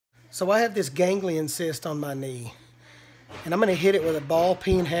So I have this ganglion cyst on my knee, and I'm going to hit it with a ball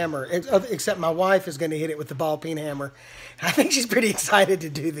peen hammer, except my wife is going to hit it with the ball peen hammer. I think she's pretty excited to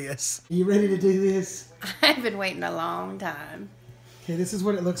do this. Are you ready to do this? I've been waiting a long time. Okay, this is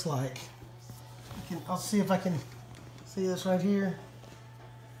what it looks like. I'll see if I can see this right here.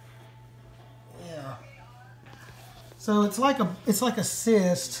 Yeah. So it's like a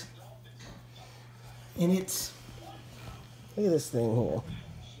cyst, and it's, look at this thing here.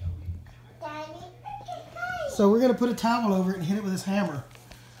 So we're gonna put a towel over it and hit it with this hammer.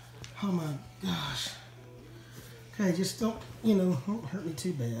 Oh my gosh. Okay, just don't hurt me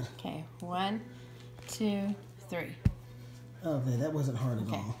too bad. Okay, 1, 2, 3. Okay, that wasn't hard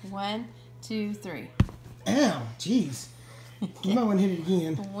at all. 1, 2, 3. Ow, jeez. You might want to hit it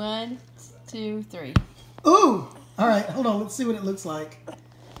again. 1, 2, 3. Ooh! All right, hold on. Let's see what it looks like.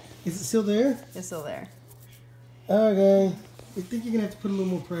 Is it still there? It's still there. Okay. I think you're gonna have to put a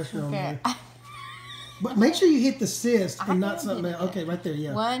little more pressure on there. But make sure you hit the cyst and not something else. Okay, right there,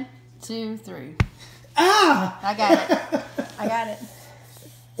 yeah. 1, 2, 3. Ah! I got it. I got it.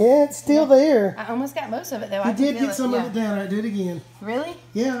 Yeah, it's still there. I almost got most of it though. You did get some of it down. All right, do it again. Really?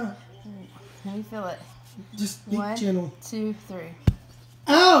 Yeah. Let me feel it. Just be 1, gentle. 2, 3.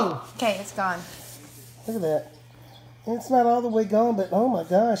 Oh! Okay, it's gone. Look at that. It's not all the way gone, but oh my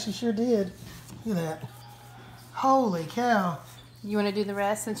gosh, you sure did. Look at that. Holy cow. You want to do the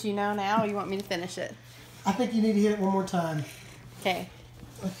rest since you know now, or you want me to finish it? I think you need to hit it one more time. Okay.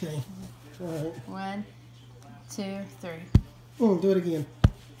 Okay. All right. 1, 2, 3. Do it again.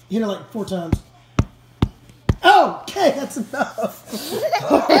 Hit it like 4 times. Oh, okay, that's enough.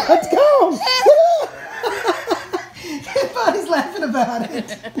 It's gone. Everybody's laughing about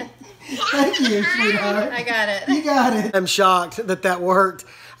it. Thank you, sweetheart. I got it. You got it. I'm shocked that worked.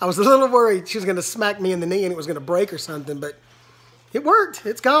 I was a little worried she was going to smack me in the knee and it was going to break or something, but it worked.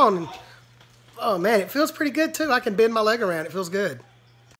 It's gone. Oh, man, it feels pretty good, too. I can bend my leg around. It feels good.